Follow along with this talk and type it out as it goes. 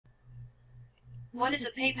What is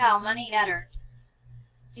a PayPal money adder?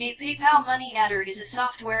 A PayPal money adder is a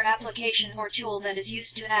software application or tool that is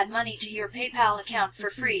used to add money to your PayPal account for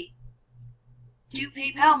free. Do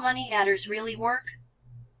PayPal money adders really work?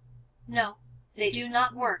 No, they do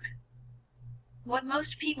not work. What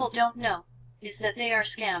most people don't know is that they are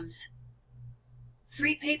scams.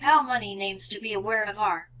 Free PayPal money names to be aware of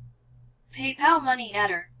are PayPal money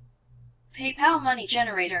adder, PayPal money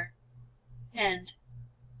generator, and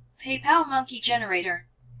PayPal monkey generator.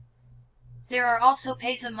 There are also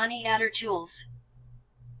Payza money adder tools.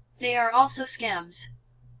 They are also scams.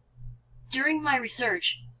 During my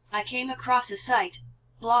research, I came across a site,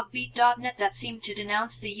 blogbeat.net, that seemed to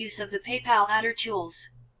denounce the use of the PayPal adder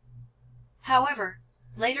tools. However,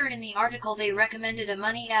 later in the article they recommended a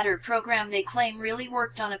money adder program they claim really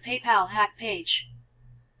worked on a PayPal hack page.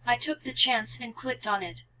 I took the chance and clicked on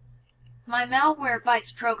it. My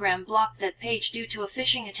Malwarebytes program blocked that page due to a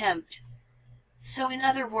phishing attempt. So in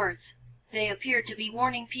other words, they appeared to be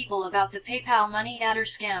warning people about the PayPal money adder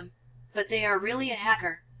scam, but they are really a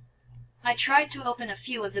hacker. I tried to open a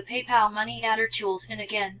few of the PayPal money adder tools and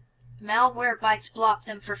again, Malwarebytes blocked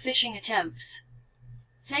them for phishing attempts.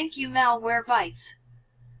 Thank you, Malwarebytes.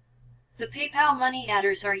 The PayPal money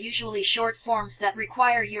adders are usually short forms that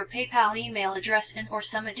require your PayPal email address and or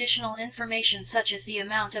some additional information such as the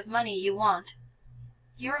amount of money you want,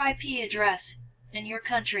 your IP address, and your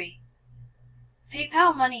country.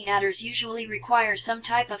 PayPal money adders usually require some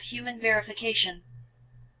type of human verification.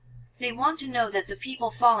 They want to know that the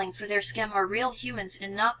people falling for their scam are real humans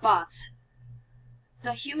and not bots.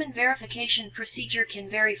 The human verification procedure can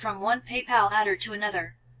vary from one PayPal adder to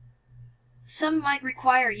another. Some might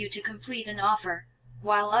require you to complete an offer,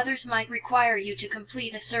 while others might require you to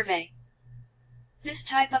complete a survey. This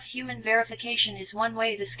type of human verification is one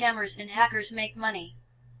way the scammers and hackers make money.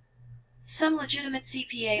 Some legitimate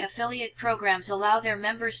CPA affiliate programs allow their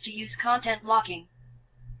members to use content blocking.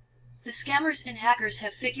 The scammers and hackers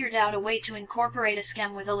have figured out a way to incorporate a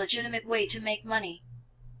scam with a legitimate way to make money.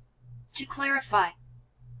 To clarify,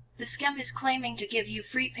 the scam is claiming to give you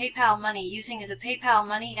free PayPal money using the PayPal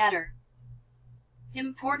money adder.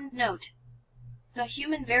 Important note: the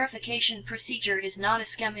human verification procedure is not a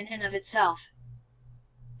scam in and of itself.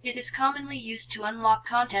 It is commonly used to unlock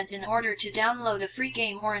content in order to download a free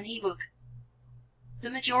game or an ebook. The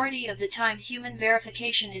majority of the time human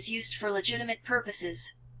verification is used for legitimate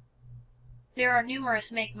purposes. There are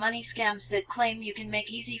numerous make-money scams that claim you can make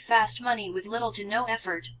easy fast money with little to no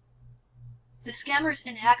effort. The scammers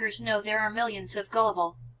and hackers know there are millions of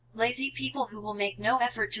gullible, lazy people who will make no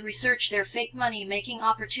effort to research their fake money-making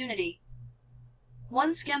opportunity.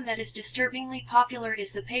 One scam that is disturbingly popular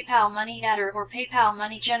is the PayPal money adder or PayPal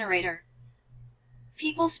money generator.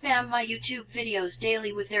 People spam my YouTube videos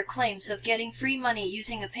daily with their claims of getting free money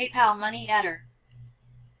using a PayPal money adder.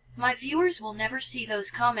 My viewers will never see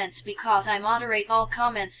those comments because I moderate all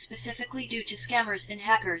comments specifically due to scammers and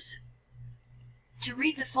hackers. To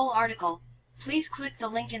read the full article, please click the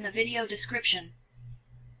link in the video description.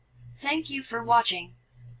 Thank you for watching.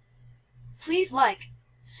 Please like,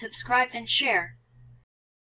 subscribe and share.